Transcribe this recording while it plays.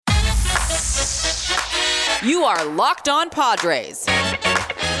You are Locked On Padres,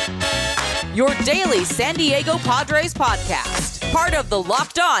 your daily San Diego Padres podcast. Part of the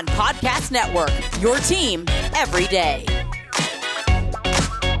Locked On Podcast Network, your team every day.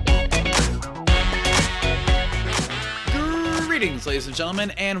 Greetings, ladies and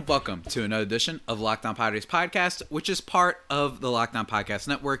gentlemen, and welcome to another edition of Locked On Padres podcast, which is part of the Locked On Podcast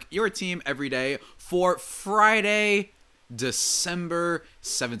Network, your team every day for Friday, December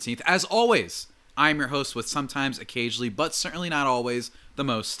 17th. As always, I'm your host with sometimes, occasionally, but certainly not always, the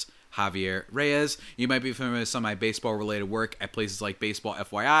most, Javier Reyes. You might be familiar with some of my baseball-related work at places like Baseball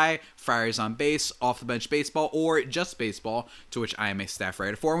FYI, Friars on Base, Off the Bench Baseball, or Just Baseball, to which I am a staff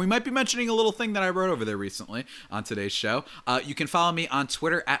writer for. And we might be mentioning a little thing that I wrote over there recently on today's show. You can follow me on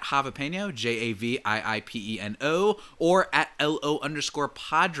Twitter at Javipeno, Javiipeno, or at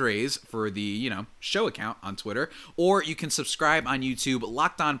LO_Padres for the, show account on Twitter. Or you can subscribe on YouTube,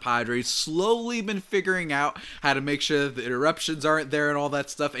 Locked On Padres. Slowly been figuring out how to make sure that the interruptions aren't there and all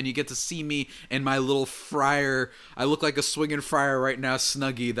that stuff, and you get to see me in my little fryer. I look like a swinging fryer right now,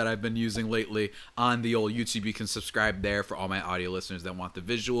 Snuggie, that I've been using lately on the old YouTube. You can subscribe there for all my audio listeners that want the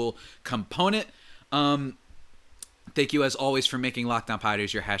visual component. Thank you, as always, for making Locked On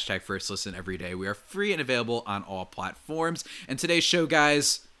Padres your hashtag first listen every day. We are free and available on all platforms. And today's show,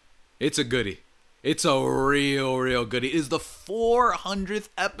 guys, it's a goodie. It's a real goodie. It is the 400th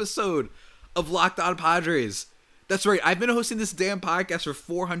episode of Locked On Padres. That's right, I've been hosting this damn podcast for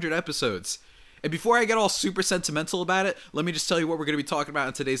 400 episodes. And before I get all super sentimental about it, let me just tell you what we're going to be talking about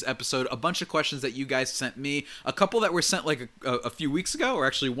in today's episode. A bunch of questions that you guys sent me. A couple that were sent like a few weeks ago, or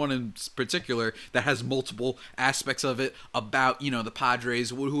actually one in particular that has multiple aspects of it about, the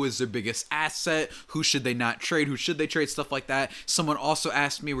Padres. Who is their biggest asset? Who should they not trade? Who should they trade? Stuff like that. Someone also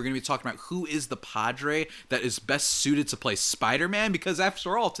asked me, we're going to be talking about who is the Padre that is best suited to play Spider-Man? Because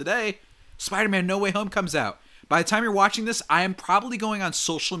after all, today, Spider-Man No Way Home comes out. By the time you're watching this, I am probably going on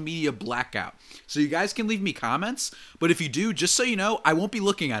social media blackout. So you guys can leave me comments, but if you do, just so you know, I won't be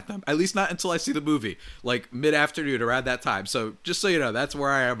looking at them, at least not until I see the movie, like mid-afternoon around that time. So just so you know, that's where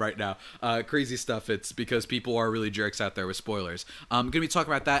I am right now. Crazy stuff. It's because people are really jerks out there with spoilers. I'm going to be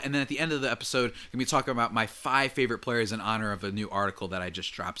talking about that, and then at the end of the episode, I'm going to be talking about my 5 favorite players in honor of a new article that I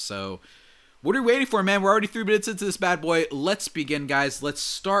just dropped. So what are we waiting for, man? We're already 3 minutes into this bad boy. Let's begin, guys. Let's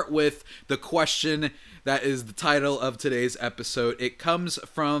start with the question that is the title of today's episode. It comes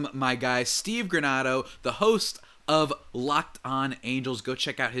from my guy, Steve Granado, the host of Locked On Angels. Go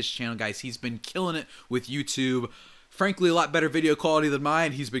check out his channel, guys. He's been killing it with YouTube. Frankly, a lot better video quality than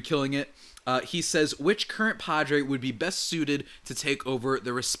mine. He's been killing it. He says, which current Padre would be best suited to take over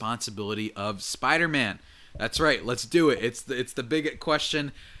the responsibility of Spider-Man? That's right. Let's do it. It's the big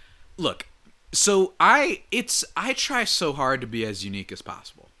question. Look, so I try so hard to be as unique as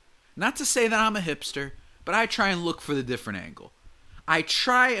possible. Not to say that I'm a hipster, but I try and look for the different angle. I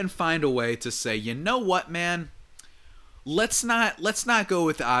try and find a way to say, you know what, man? Let's not go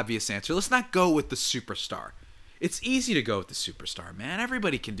with the obvious answer. Let's not go with the superstar. It's easy to go with the superstar, man.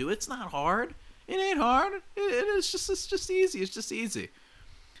 Everybody can do it. It's not hard. It ain't hard. It's just easy. It's just easy.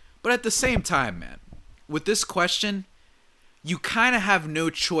 But at the same time, man, with this question, you kind of have no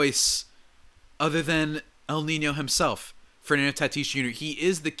choice other than El Nino himself. Fernando Tatis Jr., he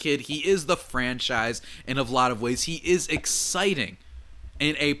is the kid, he is the franchise in a lot of ways. He is exciting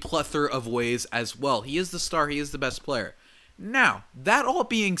in a plethora of ways as well. He is the star, he is the best player. Now, that all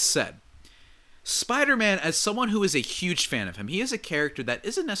being said, Spider-Man, as someone who is a huge fan of him, he is a character that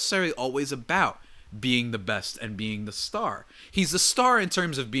isn't necessarily always about being the best and being the star. He's the star in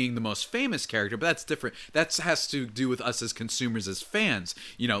terms of being the most famous character, but that's different. That has to do with us as consumers, as fans,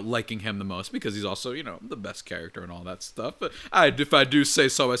 liking him the most because he's also, the best character and all that stuff. If I do say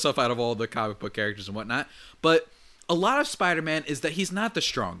so myself, out of all the comic book characters and whatnot. But a lot of Spider-Man is that he's not the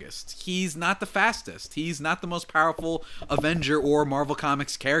strongest. He's not the fastest. He's not the most powerful Avenger or Marvel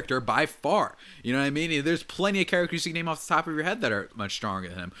Comics character by far. You know what I mean? There's plenty of characters you can name off the top of your head that are much stronger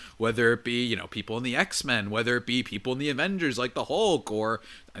than him. Whether it be, people in the X-Men, whether it be people in the Avengers like the Hulk or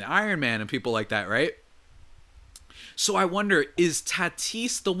Iron Man and people like that, right? So I wonder, is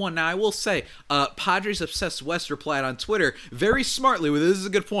Tatis the one? Now, I will say, Padres Obsessed West replied on Twitter very smartly with, this is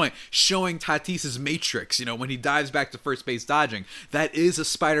a good point, showing Tatis's matrix, when he dives back to first base dodging. That is a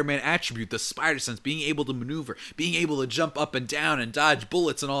Spider-Man attribute, the spider sense, being able to maneuver, being able to jump up and down and dodge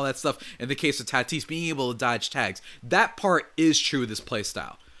bullets and all that stuff. In the case of Tatis, being able to dodge tags. That part is true of this play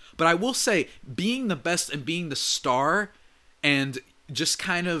style. But I will say, being the best and being the star and just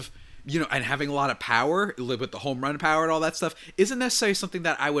kind of and having a lot of power, with the home run power and all that stuff, isn't necessarily something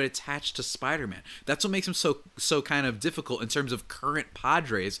that I would attach to Spider-Man. That's what makes him so kind of difficult in terms of current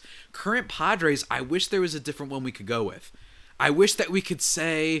Padres. Current Padres, I wish there was a different one we could go with. I wish that we could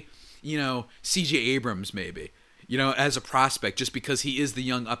say, C.J. Abrams maybe. As a prospect, just because he is the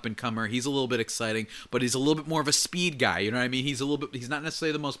young up-and-comer. He's a little bit exciting, but he's a little bit more of a speed guy, you know what I mean? He's not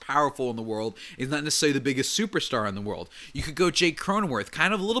necessarily the most powerful in the world. He's not necessarily the biggest superstar in the world. You could go Jake Cronenworth,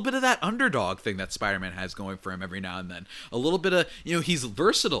 kind of a little bit of that underdog thing that Spider-Man has going for him every now and then. A little bit of, he's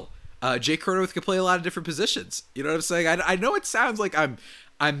versatile. Jake Cronenworth could play a lot of different positions. You know what I'm saying? I know it sounds like I'm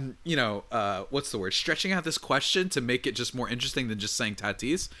what's the word? Stretching out this question to make it just more interesting than just saying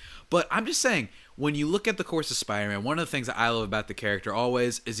Tatis. But I'm just saying, when you look at the course of Spider-Man, one of the things that I love about the character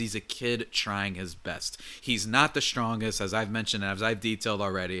always is he's a kid trying his best. He's not the strongest, as I've mentioned, as I've detailed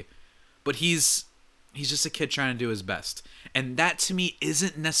already, but he's just a kid trying to do his best. And that, to me,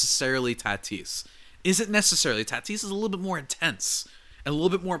 isn't necessarily Tatis. Tatis is a little bit more intense and a little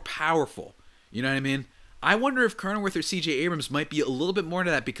bit more powerful. You know what I mean? I wonder if Cronenworth or C.J. Abrams might be a little bit more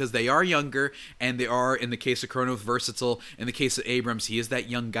into that, because they are younger, and they are, in the case of Cronenworth, versatile. In the case of Abrams, he is that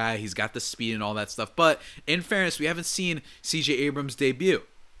young guy. He's got the speed and all that stuff. But in fairness, we haven't seen C.J. Abrams debut.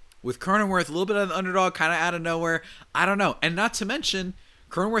 With Cronenworth, a little bit of the underdog, kind of out of nowhere. I don't know. And not to mention,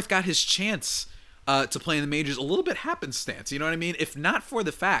 Cronenworth got his chance to play in the majors a little bit happenstance. You know what I mean? If not for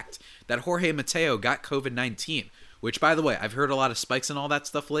the fact that Jorge Mateo got COVID-19, which, by the way, I've heard a lot of spikes and all that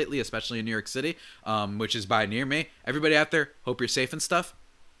stuff lately, especially in New York City, which is by near me. Everybody out there, hope you're safe and stuff.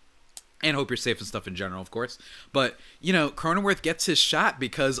 And hope you're safe and stuff in general, of course. But, Cronenworth gets his shot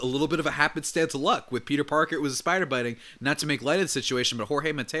because a little bit of a happenstance of luck. With Peter Parker, it was a spider biting. Not to make light of the situation, but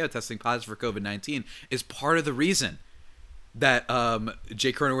Jorge Mateo testing positive for COVID-19 is part of the reason that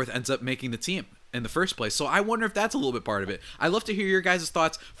Jake Cronenworth ends up making the team in the first place. So I wonder if that's a little bit part of it. I'd love to hear your guys'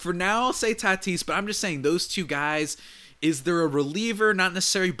 thoughts. For now, I'll say Tatis, but I'm just saying those two guys. Is there a reliever? Not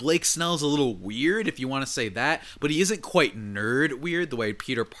necessarily. Blake Snell's a little weird, if you want to say that, but he isn't quite nerd weird the way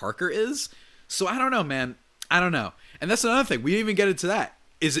Peter Parker is. So I don't know, man. I don't know. And that's another thing. We didn't even get into that.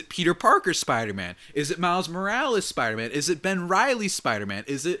 Is it Peter Parker Spider-Man? Is it Miles Morales Spider-Man? Is it Ben Reilly Spider-Man?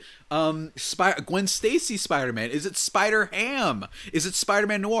 Is it Gwen Stacy Spider-Man? Is it Spider-Ham? Is it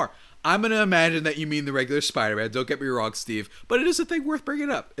Spider-Man Noir? I'm going to imagine that you mean the regular Spider-Man. Don't get me wrong, Steve. But it is a thing worth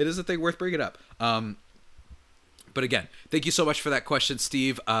bringing up. But again, thank you so much for that question,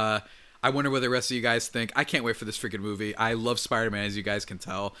 Steve. I wonder what the rest of you guys think. I can't wait for this freaking movie. I love Spider-Man, as you guys can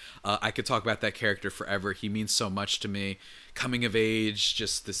tell. I could talk about that character forever. He means so much to me. Coming of age,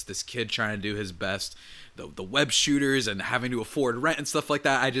 just this kid trying to do his best. The web shooters and having to afford rent and stuff like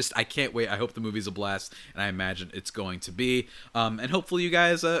that. I can't wait. I hope the movie's a blast, and I imagine it's going to be. And hopefully you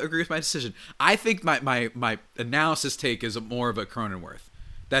guys agree with my decision. I think my analysis take is more of a Cronenworth.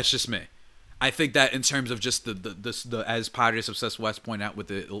 That's just me. I think that in terms of just the as Padres Obsessed West point out with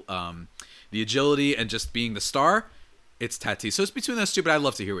the agility and just being the star, it's Tatis. So it's between those two, but I'd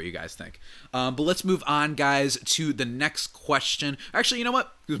love to hear what you guys think. But let's move on, guys, to the next question. Actually, you know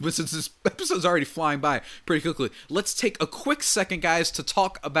what? Since this episode's already flying by pretty quickly, let's take a quick second, guys, to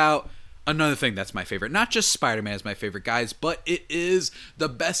talk about another thing that's my favorite. Not just Spider-Man is my favorite, guys, but it is the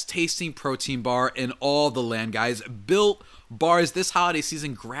best tasting protein bar in all the land, guys. Built Bars this holiday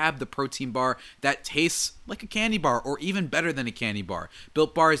season. Grab the protein bar that tastes like a candy bar, or even better than a candy bar.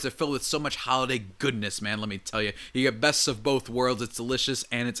 Built Bars are filled with so much holiday goodness, man. Let me tell you, you get best of both worlds. It's delicious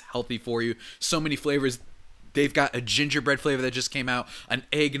and it's healthy for you. So many flavors. They've got a gingerbread flavor that just came out, an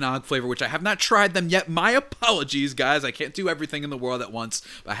eggnog flavor, which I have not tried them yet. My apologies, guys. I can't do everything in the world at once.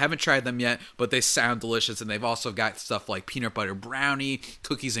 I haven't tried them yet, but they sound delicious. And they've also got stuff like peanut butter brownie,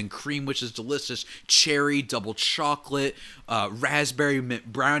 cookies and cream, which is delicious, cherry, double chocolate, raspberry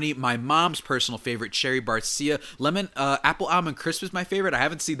mint brownie, my mom's personal favorite, cherry barcia, lemon, apple almond crisp is my favorite. I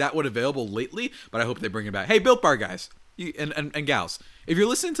haven't seen that one available lately, but I hope they bring it back. Hey, Built Bar guys and gals, if you're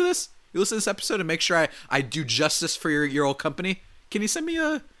listening to this, you listen to this episode and make sure I do justice for your old company, can you send me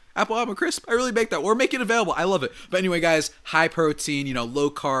a apple almond crisp? I really make that, or make it available. I love it. But anyway, guys, high protein, low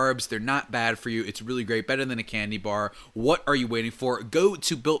carbs. They're not bad for you. It's really great. Better than a candy bar. What are you waiting for? Go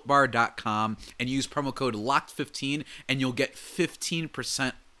to BuiltBar.com and use promo code LOCKED15 and you'll get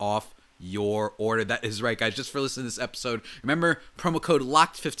 15% off your order. That is right, guys. Just for listening to this episode, remember promo code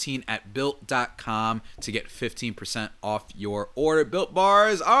LOCKED15 at Built.com to get 15% off your order. Built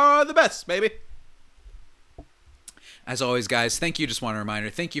Bars are the best, baby. As always, guys, thank you. Just want a reminder,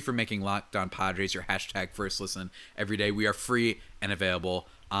 thank you for making Locked On Padres your hashtag first listen every day. We are free and available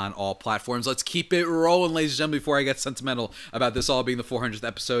on all platforms. Let's keep it rolling, ladies and gentlemen, before I get sentimental about this all being the 400th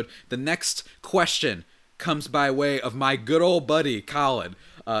episode. The next question comes by way of my good old buddy, Colin.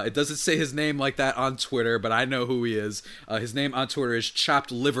 It doesn't say his name like that on Twitter, but I know who he is. His name on Twitter is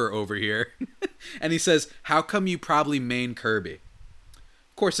Chopped Liver over here. And he says, how come you probably main Kirby?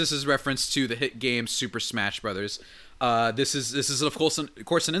 Of course, this is reference to the hit game Super Smash Brothers. This is of course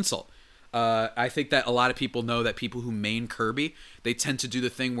an insult. I think that a lot of people know that people who main Kirby, they tend to do the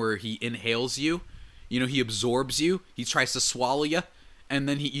thing where he inhales you. You know, he absorbs you. He tries to swallow you. And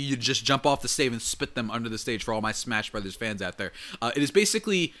then you just jump off the stage and spit them under the stage for all my Smash Brothers fans out there. It is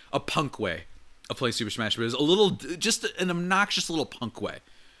basically a punk way of playing Super Smash Brothers. Just an obnoxious little punk way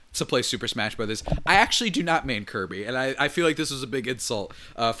to play Super Smash Brothers. I actually do not main Kirby, and I feel like this was a big insult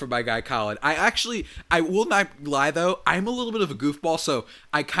for my guy Colin. I will not lie though, I'm a little bit of a goofball, so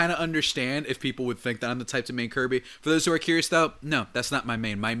I kind of understand if people would think that I'm the type to main Kirby. For those who are curious though, no, that's not my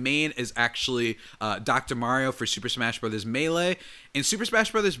main. My main is actually Dr. Mario for Super Smash Brothers Melee. In Super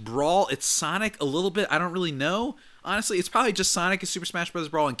Smash Brothers Brawl, it's Sonic a little bit. I don't really know. Honestly, it's probably just Sonic in Super Smash Bros.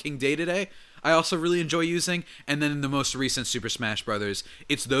 Brawl and King Day-to-Day. I also really enjoy using. And then in the most recent Super Smash Brothers,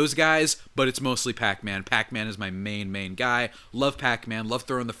 it's those guys, but it's mostly Pac-Man. Pac-Man is my main guy. Love Pac-Man, love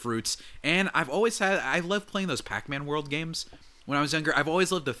throwing the fruits. And I love playing those Pac-Man World games. When I was younger, I've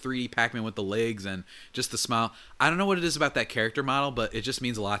always loved the 3D Pac-Man with the legs and just the smile. I don't know what it is about that character model, but it just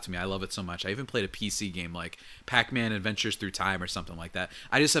means a lot to me. I love it so much. I even played a PC game like Pac-Man Adventures Through Time or something like that.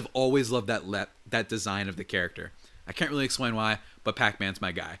 I just have always loved that design of the character. I can't really explain why, but Pac-Man's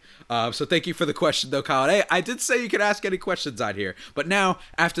my guy. So thank you for the question, though, Colin. Hey, I did say you could ask any questions out here. But now,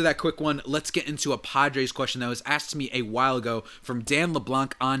 after that quick one, let's get into a Padres question that was asked to me a while ago from Dan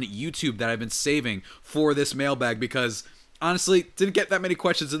LeBlanc on YouTube that I've been saving for this mailbag because, honestly, didn't get that many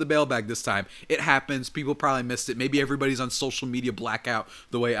questions in the mailbag this time. It happens. People probably missed it. Maybe everybody's on social media blackout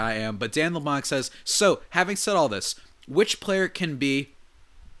the way I am. But Dan LeBlanc says, so, having said all this, which player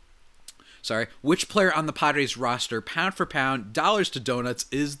on the Padres roster, pound for pound, dollars to donuts,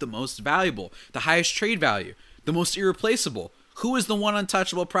 is the most valuable, the highest trade value, the most irreplaceable? Who is the one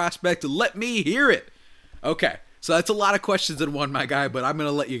untouchable prospect? Let me hear it. Okay, so that's a lot of questions in one, my guy, but I'm going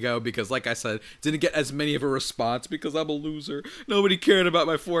to let you go because, like I said, didn't get as many of a response because I'm a loser. Nobody cared about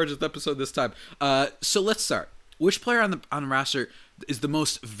my 400th episode this time. So let's start. Which player on the roster is the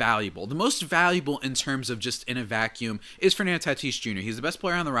most valuable? The most valuable in terms of just in a vacuum is Fernando Tatis Jr. He's the best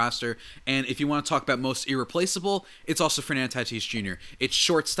player on the roster, and if you want to talk about most irreplaceable, it's also Fernando Tatis Jr. It's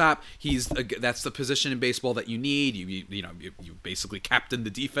shortstop. That's the position in baseball that you need. You basically captain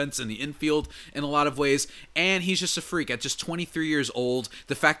the defense in the infield in a lot of ways, and he's just a freak. At just 23 years old,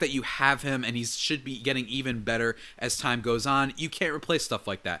 the fact that you have him and he should be getting even better as time goes on, you can't replace stuff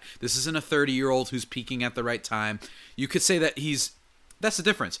like that. This isn't a 30-year-old who's peaking at the right time. You could say that that's the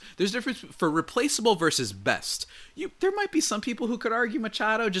difference. There's a difference for replaceable versus best. There might be some people who could argue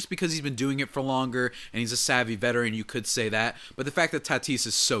Machado just because he's been doing it for longer and he's a savvy veteran. You could say that. But the fact that Tatis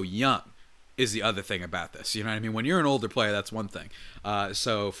is so young is the other thing about this. You know what I mean? When you're an older player, that's one thing.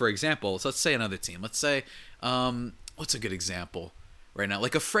 So, for example, let's say another team. Let's say, what's a good example right now?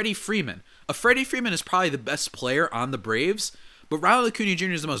 Like a Freddie Freeman. A Freddie Freeman is probably the best player on the Braves, but Ronald Acuna Jr.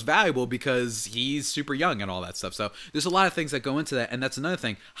 is the most valuable because he's super young and all that stuff. So there's a lot of things that go into that, and that's another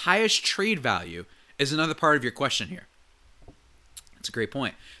thing. Highest trade value is another part of your question here. It's a great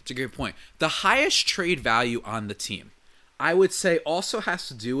point. The highest trade value on the team, I would say, also has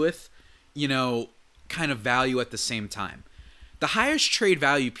to do with, kind of value at the same time. The highest trade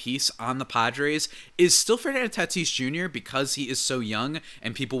value piece on the Padres is still Fernando Tatis Jr. because he is so young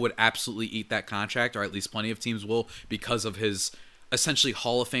and people would absolutely eat that contract, or at least plenty of teams will, because of his essentially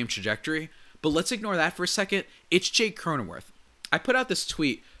Hall of Fame trajectory. But let's ignore that for a second. It's Jake Cronenworth. I put out this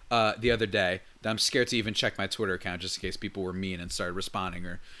tweet the other day that I'm scared to even check my Twitter account just in case people were mean and started responding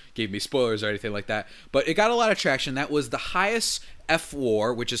or gave me spoilers or anything like that. But it got a lot of traction. That was the highest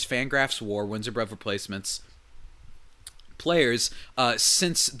F-WAR, which is Fangraphs WAR, wins above replacements, players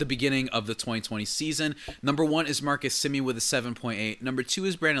since the beginning of the 2020 season. Number 1 is Marcus Semien with a 7.8. Number 2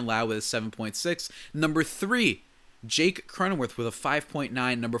 is Brandon Lau with a 7.6. Number 3, Jake Cronenworth with a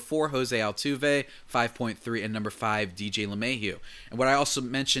 5.9. Number 4, Jose Altuve, 5.3. And number 5, DJ LeMahieu. And what I also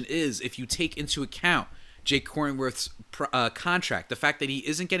mentioned is, if you take into account Jake Cronenworth's contract, the fact that he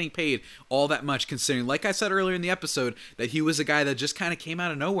isn't getting paid all that much, considering, like I said earlier in the episode, that he was a guy that just kind of came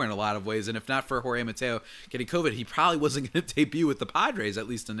out of nowhere in a lot of ways, and if not for Jorge Mateo getting COVID, he probably wasn't going to debut with the Padres, at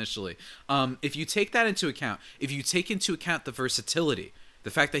least initially. If you take that into account, if you take into account the versatility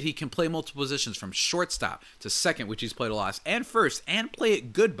The fact that he can play multiple positions from shortstop to second, which he's played a lot, and first, and play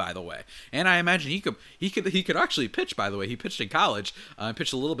it good, by the way. And I imagine he could actually pitch, by the way. He pitched in college,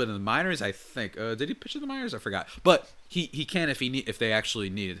 pitched a little bit in the minors, I think. Did he pitch in the minors? I forgot. But he can if they actually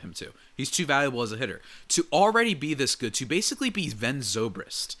needed him to. He's too valuable as a hitter. To already be this good, to basically be Sven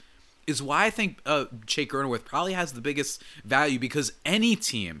Zobrist, is why I think Jake Cronenworth probably has the biggest value, because any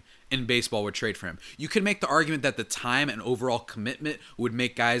team in baseball would trade for him. You could make the argument that the time and overall commitment would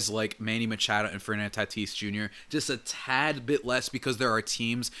make guys like Manny Machado and Fernando Tatis Jr. just a tad bit less, because there are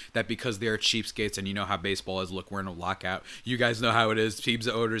teams that, because they are cheapskates, and you know how baseball is, look, we're in a lockout. You guys know how it is. Teams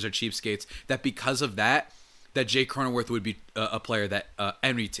and owners are cheapskates. That because of that Jake Cronenworth would be a player that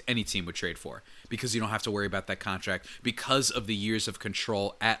any team would trade for, because you don't have to worry about that contract because of the years of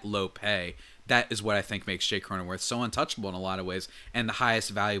control at low pay. That is what I think makes Jake Cronenworth so untouchable in a lot of ways, and the highest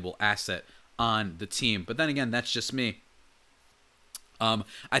valuable asset on the team. But then again, that's just me.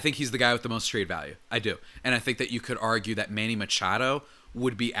 I think he's the guy with the most trade value. I do. And I think that you could argue that Manny Machado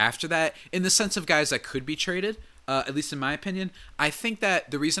would be after that, in the sense of guys that could be traded, at least in my opinion. I think that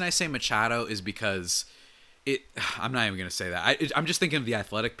the reason I say Machado is because I'm not even going to say that. I'm just thinking of the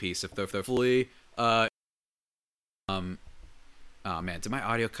athletic piece. If they're fully... Oh man, did my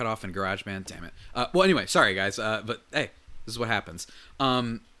audio cut off in GarageBand? Damn it. Well, anyway, sorry guys. But hey, this is what happens.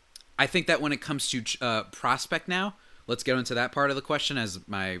 I think that when it comes to prospect now, let's get into that part of the question, as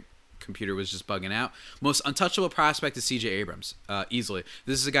my computer was just bugging out. Most untouchable prospect is CJ Abrams, easily.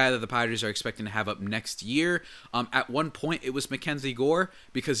 This is a guy that the Padres are expecting to have up next year. At one point, it was Mackenzie Gore,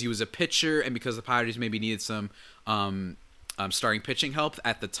 because he was a pitcher and because the Padres maybe needed some starting pitching help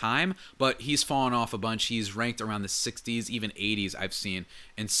at the time, but he's fallen off a bunch. He's ranked around the 60s, even 80s, I've seen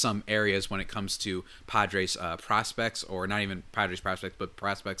in some areas when it comes to Padres prospects, or not even Padres prospects, but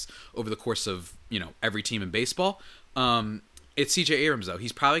prospects over the course of, every team in baseball. It's CJ Abrams, though.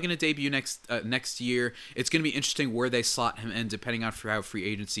 He's probably going to debut next year. It's going to be interesting where they slot him in, depending on how free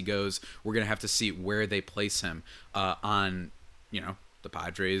agency goes. We're going to have to see where they place him on, the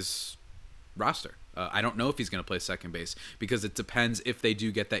Padres roster. I don't know if he's going to play second base, because it depends if they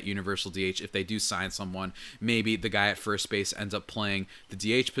do get that universal DH. If they do sign someone, maybe the guy at first base ends up playing the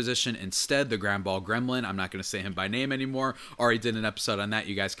DH position instead, the ground ball gremlin. I'm not going to say him by name anymore. Already did an episode on that.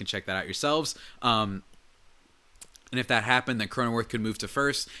 You guys can check that out yourselves. And if that happened, then Cronenworth could move to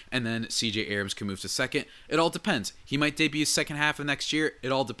first, and then CJ Abrams could move to second. It all depends. He might debut second half of next year.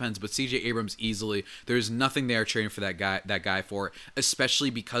 It all depends. But CJ Abrams easily, there's nothing they are trading for that guy for,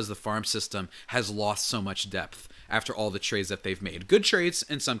 especially because the farm system has lost so much depth after all the trades that they've made. Good trades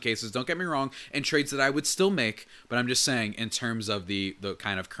in some cases, don't get me wrong, and trades that I would still make. But I'm just saying, in terms of the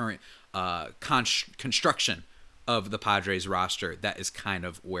kind of current construction of the Padres roster, that is kind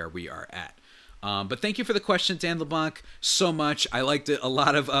of where we are at. But thank you for the question, Dan LeBlanc, so much. I liked it. A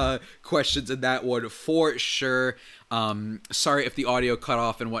lot of questions in that one for sure. Sorry if the audio cut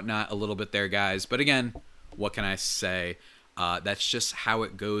off and whatnot a little bit there, guys. But again, what can I say? That's just how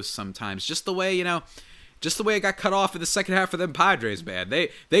it goes sometimes. Just the way, it got cut off in the second half of them Padres, man.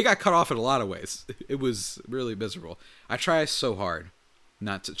 They got cut off in a lot of ways. It was really miserable. I try so hard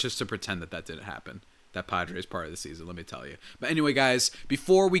not to pretend that didn't happen. That Padres part of the season, let me tell you. But anyway, guys,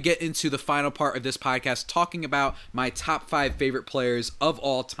 before we get into the final part of this podcast, talking about my top 5 favorite players of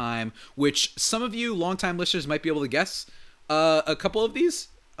all time, which some of you longtime listeners might be able to guess a couple of these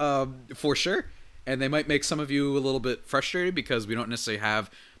for sure. And they might make some of you a little bit frustrated, because we don't necessarily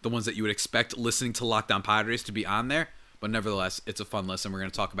have the ones that you would expect listening to Locked On Padres to be on there. But nevertheless, it's a fun listen. We're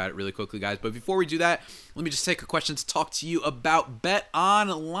going to talk about it really quickly, guys. But before we do that, let me just take a question to talk to you about Bet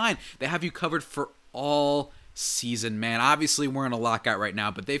Online. They have you covered for all season, man. Obviously, we're in a lockout right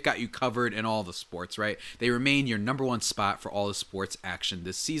now, but they've got you covered in all the sports, right? They remain your number one spot for all the sports action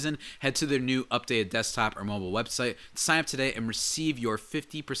this season. Head to their new updated desktop or mobile website to sign up today and receive your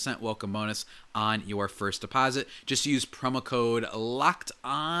 50% welcome bonus on your first deposit. Just use promo code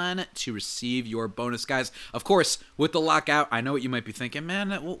LOCKEDON to receive your bonus, guys. Of course, with the lockout, I know what you might be thinking,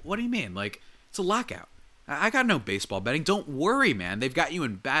 man, what do you mean? Like, it's a lockout. I got no baseball betting. Don't worry, man. They've got you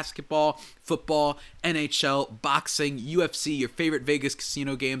in basketball, football, NHL, boxing, UFC, your favorite Vegas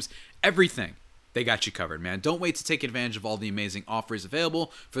casino games, everything. They got you covered, man. Don't wait to take advantage of all the amazing offers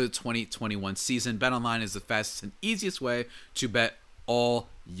available for the 2021 season. BetOnline is the fastest and easiest way to bet all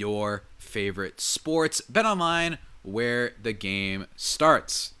your favorite sports. BetOnline, where the game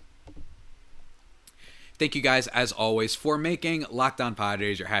starts. Thank you guys, as always, for making Locked On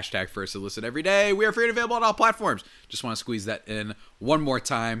Padres your hashtag first to listen every day. We are free and available on all platforms. Just want to squeeze that in one more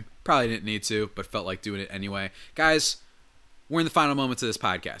time. Probably didn't need to, but felt like doing it anyway. Guys, we're in the final moments of this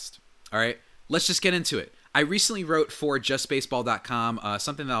podcast. All right, let's just get into it. I recently wrote for justbaseball.com,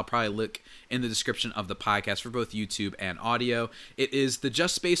 something that I'll probably link in the description of the podcast for both YouTube and audio. It is the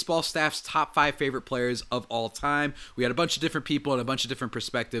Just Baseball staff's top 5 favorite players of all time. We had a bunch of different people and a bunch of different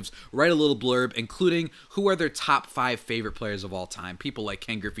perspectives write a little blurb, including who are their top 5 favorite players of all time. People like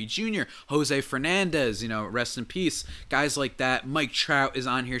Ken Griffey Jr., Jose Fernandez, rest in peace. Guys like that. Mike Trout is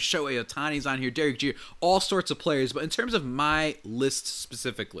on here. Shohei Ohtani's on here. Derek Jeter. All sorts of players. But in terms of my list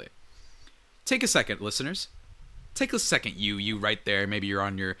specifically, take a second, listeners. Take a second, you right there. Maybe you're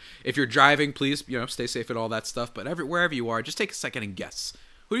on if you're driving, please, stay safe and all that stuff. But wherever you are, just take a second and guess.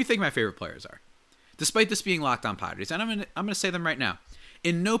 Who do you think my favorite players are? Despite this being Locked On Padres, and I'm gonna say them right now,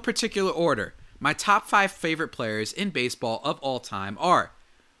 in no particular order. My top 5 favorite players in baseball of all time are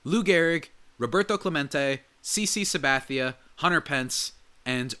Lou Gehrig, Roberto Clemente, CC Sabathia, Hunter Pence,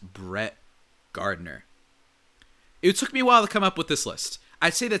 and Brett Gardner. It took me a while to come up with this list.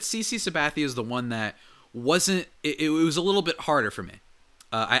 I'd say that CC Sabathia is the one that wasn't. It was a little bit harder for me.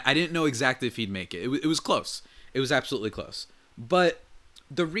 I didn't know exactly if he'd make it. It was close. It was absolutely close. But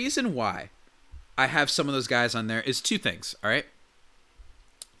the reason why I have some of those guys on there is 2 things. All right.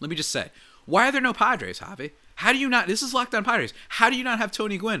 Let me just say, why are there no Padres, Javi? How do you not? This is Locked On Padres. How do you not have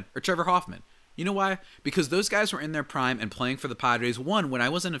Tony Gwynn or Trevor Hoffman? You know why? Because those guys were in their prime and playing for the Padres. 1, when I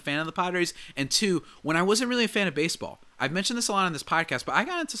wasn't a fan of the Padres, and 2, when I wasn't really a fan of baseball. I've mentioned this a lot on this podcast, but I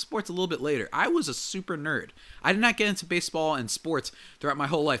got into sports a little bit later. I was a super nerd. I did not get into baseball and sports throughout my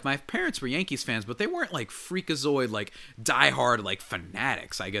whole life. My parents were Yankees fans, but they weren't like freakazoid, like diehard, like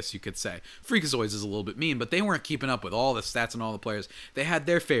fanatics, I guess you could say. Freakazoids is a little bit mean, but they weren't keeping up with all the stats and all the players. They had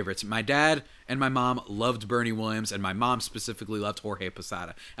their favorites. My dad and my mom loved Bernie Williams, and my mom specifically loved Jorge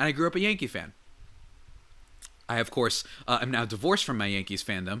Posada. And I grew up a Yankee fan. I, of course, am now divorced from my Yankees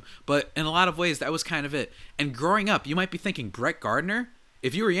fandom, but in a lot of ways, that was kind of it. And growing up, you might be thinking, Brett Gardner?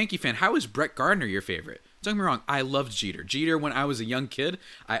 If you were a Yankee fan, how is Brett Gardner your favorite? Don't get me wrong, I loved Jeter. Jeter, when I was a young kid,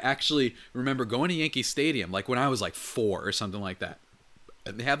 I actually remember going to Yankee Stadium, like when I was like 4 or something like that.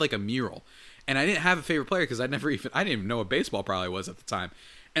 And they had like a mural. And I didn't have a favorite player because I didn't even know what baseball probably was at the time.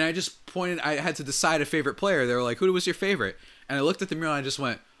 And I just I had to decide a favorite player. They were like, who was your favorite? And I looked at the mural and I just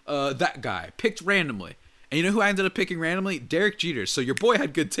went, that guy, picked randomly. And you know who I ended up picking randomly? Derek Jeter. So your boy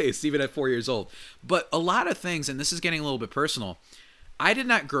had good taste, even at 4 years old. But a lot of things, and this is getting a little bit personal, I did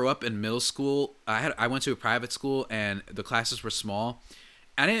not grow up in middle school. I went to a private school, and the classes were small.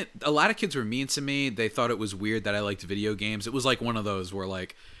 A lot of kids were mean to me. They thought it was weird that I liked video games. It was like one of those where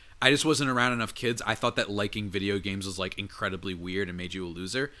like I just wasn't around enough kids. I thought that liking video games was like incredibly weird and made you a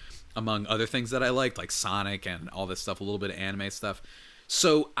loser, among other things that I liked, like Sonic and all this stuff, a little bit of anime stuff.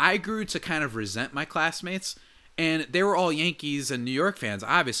 So I grew to kind of resent my classmates, and they were all Yankees and New York fans.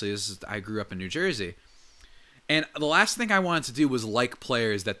 Obviously, I grew up in New Jersey. And the last thing I wanted to do was like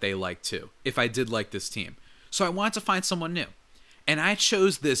players that they liked too, if I did like this team. So I wanted to find someone new. And I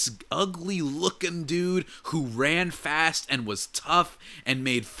chose this ugly-looking dude who ran fast and was tough and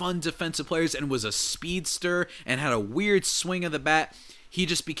made fun defensive players and was a speedster and had a weird swing of the bat. He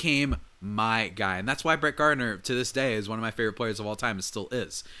just became my guy. And that's why Brett Gardner, to this day, is one of my favorite players of all time and still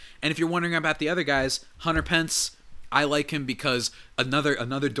is. And if you're wondering about the other guys, Hunter Pence, I like him because another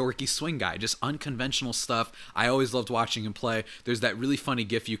dorky swing guy, just unconventional stuff. I always loved watching him play. There's that really funny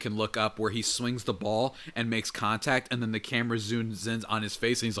gif you can look up where he swings the ball and makes contact, and then the camera zooms in on his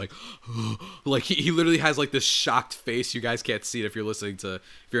face, and he's like, like he literally has like this shocked face. You guys can't see it if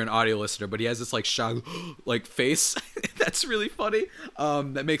you're an audio listener, but he has this like shocked like face. That's really funny.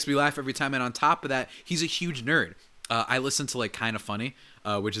 That makes me laugh every time. And on top of that, he's a huge nerd. I listen to like Kind of Funny,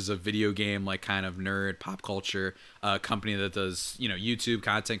 which is a video game like kind of nerd pop culture company that does YouTube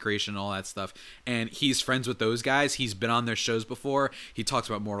content creation and all that stuff. And he's friends with those guys. He's been on their shows before. He talks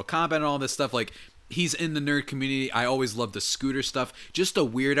about Mortal Kombat and all this stuff. Like he's in the nerd community. I always love the scooter stuff. Just a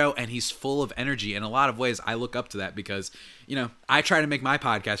weirdo, and he's full of energy. In a lot of ways, I look up to that because I try to make my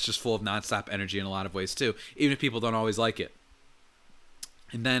podcast just full of nonstop energy in a lot of ways too, even if people don't always like it.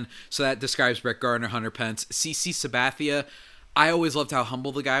 And then, so that describes Brett Gardner, Hunter Pence. CC Sabathia, I always loved how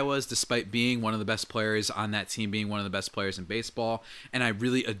humble the guy was, despite being one of the best players on that team, being one of the best players in baseball. And I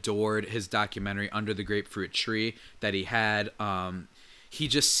really adored his documentary, Under the Grapefruit Tree, that he had. He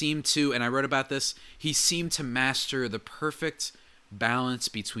just seemed to, and I wrote about this, he seemed to master the perfect balance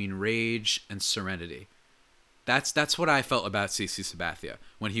between rage and serenity. That's what I felt about CC Sabathia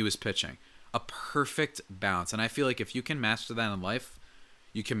when he was pitching. A perfect balance. And I feel like if you can master that in life,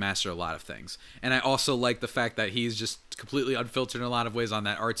 you can master a lot of things. And I also like the fact that he's just completely unfiltered in a lot of ways on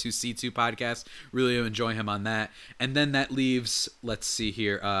that R2C2 podcast. Really enjoy him on that. And then that leaves, let's see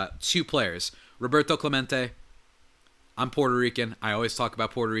here, 2 players. Roberto Clemente, I'm Puerto Rican. I always talk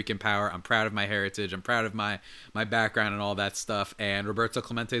about Puerto Rican power. I'm proud of my heritage. I'm proud of my background and all that stuff. And Roberto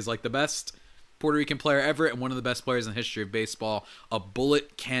Clemente is like the best Puerto Rican player ever and one of the best players in the history of baseball. A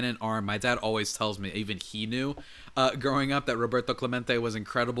bullet cannon arm. My dad always tells me, even he knew growing up, that Roberto Clemente was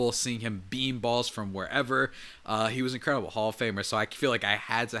incredible. Seeing him beam balls from wherever, he was incredible. Hall of Famer. So I feel like I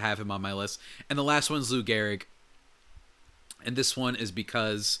had to have him on my list. And the last one's Lou Gehrig. And this one is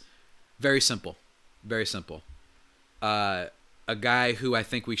because, very simple. Very simple. A guy who I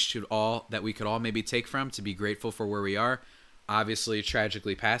think we could all maybe take from to be grateful for where we are. Obviously,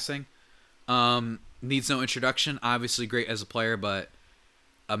 tragically passing. Needs no introduction. Obviously great as a player, but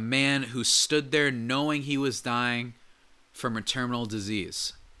a man who stood there knowing he was dying from a terminal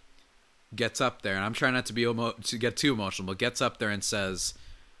disease gets up there, and I'm trying not to get too emotional, but gets up there and says,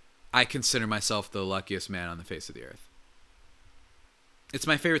 "I consider myself the luckiest man on the face of the earth." It's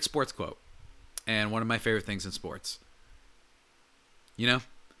my favorite sports quote, and one of my favorite things in sports. You know,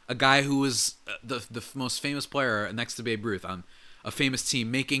 a guy who was the most famous player next to Babe Ruth on a famous team,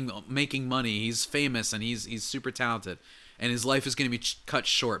 making money. He's famous and he's super talented, and his life is going to be cut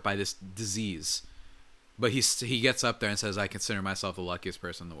short by this disease. But he gets up there and says, "I consider myself the luckiest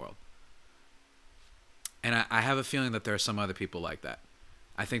person in the world." And I have a feeling that there are some other people like that.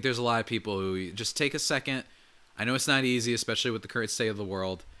 I think there's a lot of people who just take a second. I know it's not easy, especially with the current state of the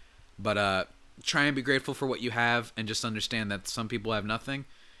world, but try and be grateful for what you have and just understand that some people have nothing.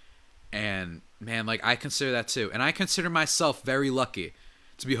 And man, like, I consider that too. And I consider myself very lucky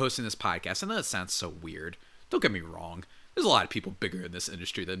to be hosting this podcast. I know that sounds so weird. Don't get me wrong. There's a lot of people bigger in this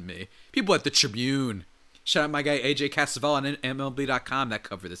industry than me. People at the Tribune. Shout out my guy AJ Castavella on MLB.com that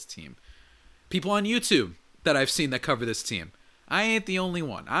cover this team. People on YouTube that I've seen that cover this team. I ain't the only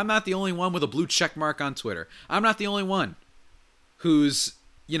one. I'm not the only one with a blue check mark on Twitter. I'm not the only one who's,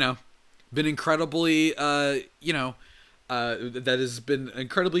 been incredibly, that has been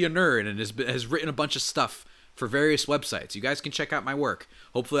incredibly a nerd and has written a bunch of stuff for various websites. You guys can check out my work.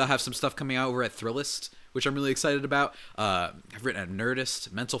 Hopefully I'll have some stuff coming out over at Thrillist, which I'm really excited about. I've written at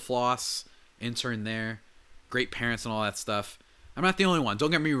Nerdist, Mental Floss, intern there, Great Parents and all that stuff. I'm not the only one,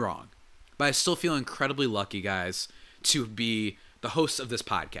 don't get me wrong. But I still feel incredibly lucky, guys, to be the host of this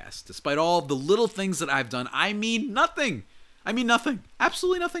podcast. Despite all of the little things that I've done, I mean nothing.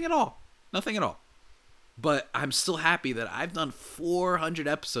 Absolutely nothing at all. Nothing at all. But I'm still happy that I've done 400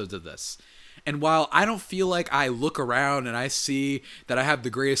 episodes of this. And while I don't feel like I look around and I see that I have the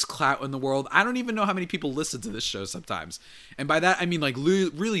greatest clout in the world, I don't even know how many people listen to this show sometimes. And by that, I mean like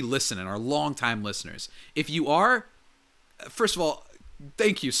really listen and are long-time listeners. If you are, first of all,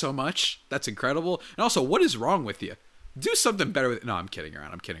 thank you so much. That's incredible. And also, what is wrong with you? Do something better with it. No, I'm kidding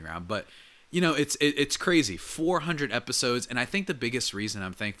around. But, it's crazy. 400 episodes. And I think the biggest reason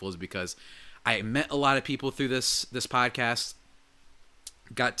I'm thankful is because I met a lot of people through this podcast.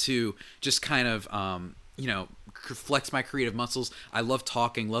 Got to just kind of, flex my creative muscles. I love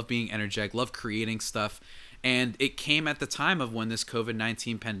talking, love being energetic, love creating stuff. And it came at the time of when this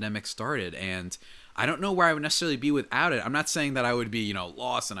COVID-19 pandemic started. And I don't know where I would necessarily be without it. I'm not saying that I would be,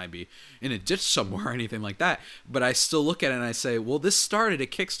 lost and I'd be in a ditch somewhere or anything like that. But I still look at it and I say, well, it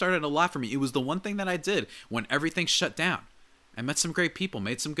kickstarted a lot for me. It was the one thing that I did when everything shut down. I met some great people,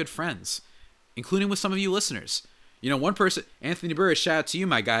 made some good friends, including with some of you listeners. One person, Anthony Burris, shout out to you,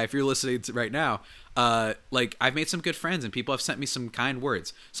 my guy, if you're listening right now. I've made some good friends and people have sent me some kind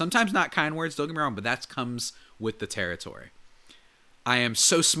words. Sometimes not kind words, don't get me wrong, but that comes with the territory. I am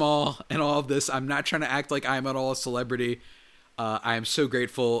so small in all of this. I'm not trying to act like I'm at all a celebrity. I am so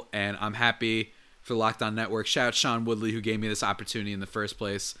grateful and I'm happy for the Locked On Network. Shout out Sean Woodley, who gave me this opportunity in the first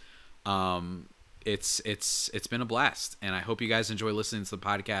place. It's been a blast, and I hope you guys enjoy listening to the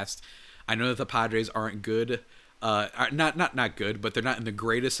podcast. I know that the Padres aren't good. Not good, but they're not in the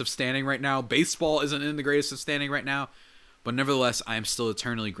greatest of standing right now. Baseball isn't in the greatest of standing right now. But nevertheless, I am still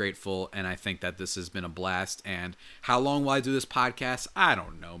eternally grateful, and I think that this has been a blast. And how long will I do this podcast? I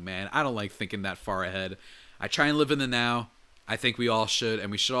don't know, man. I don't like thinking that far ahead. I try and live in the now. I think we all should, and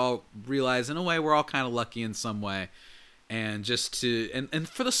we should all realize, in a way, we're all kind of lucky in some way. And and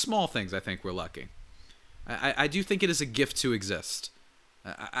for the small things, I think we're lucky. I do think it is a gift to exist.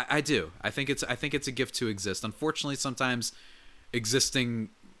 I do. I think it's a gift to exist. Unfortunately, sometimes existing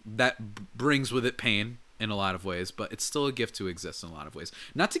that brings with it pain in a lot of ways, but it's still a gift to exist in a lot of ways.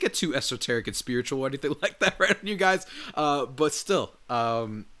 Not to get too esoteric and spiritual or anything like that, right, on you guys, but still,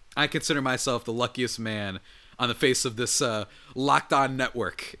 I consider myself the luckiest man on the face of this Locked On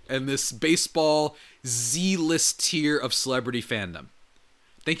Network and this baseball Z-list tier of celebrity fandom.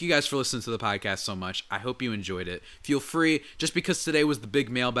 thank you guys for listening to the podcast so much. I hope you enjoyed it. Feel free, just because today was the big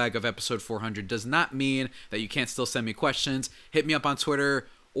mailbag of episode 400 does not mean that you can't still send me questions. Hit me up on Twitter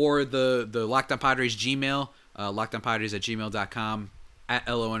or the Locked On Padres Gmail, lockedonpadres@gmail.com, at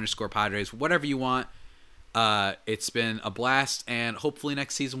 @LO_Padres, whatever you want. It's been a blast, and hopefully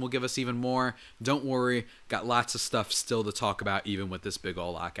next season will give us even more. Don't worry, got lots of stuff still to talk about, even with this big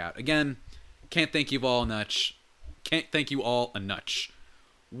ol' lockout. Again, can't thank you all enough. Can't thank you all enough.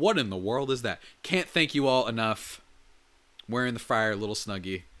 What in the world is that? Can't thank you all enough. Wearing the Friar Little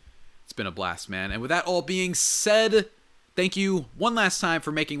Snuggie. It's been a blast, man. And with that all being said, thank you one last time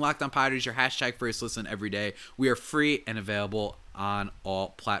for making Locked On Padres your hashtag first listen every day. We are free and available on all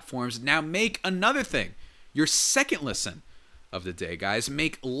platforms. Now make another thing your second listen of the day, guys.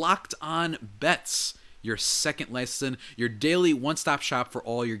 Make Locked On Bets your second listen, your daily one-stop shop for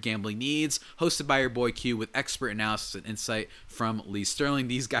all your gambling needs, hosted by your boy Q with expert analysis and insight from Lee Sterling.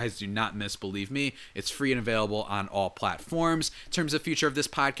 These guys do not miss, believe me. It's free and available on all platforms. In terms of future of this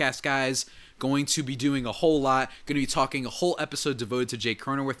podcast, guys, going to be doing a whole lot. Going to be talking a whole episode devoted to Jake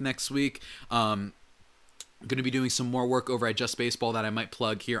Cronenworth next week. Going to be doing some more work over at Just Baseball that I might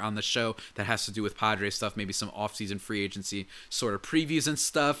plug here on the show that has to do with Padres stuff, maybe some off-season free agency sort of previews and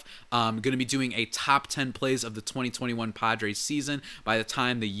stuff. Going to be doing a top 10 plays of the 2021 Padres season by the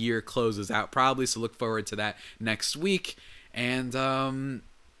time the year closes out, probably, so look forward to that next week. And,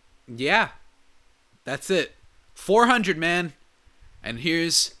 yeah, that's it. 400, man. And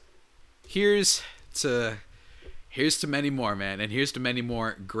here's to many more, man. And here's to many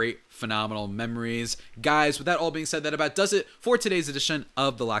more great, phenomenal memories. Guys, with that all being said, that about does it for today's edition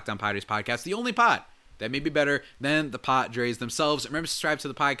of the Locked On Padres podcast, the only pod that may be better than the Padres themselves. Remember to subscribe to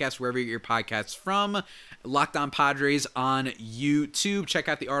the podcast wherever you get your podcasts from. Locked On Padres on YouTube. Check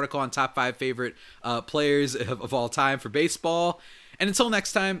out the article on top 5 favorite players of all time for baseball. And until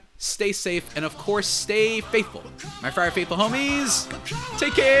next time, stay safe and, of course, stay faithful. My Friar Faithful homies,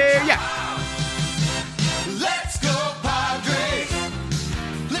 take care. Yeah.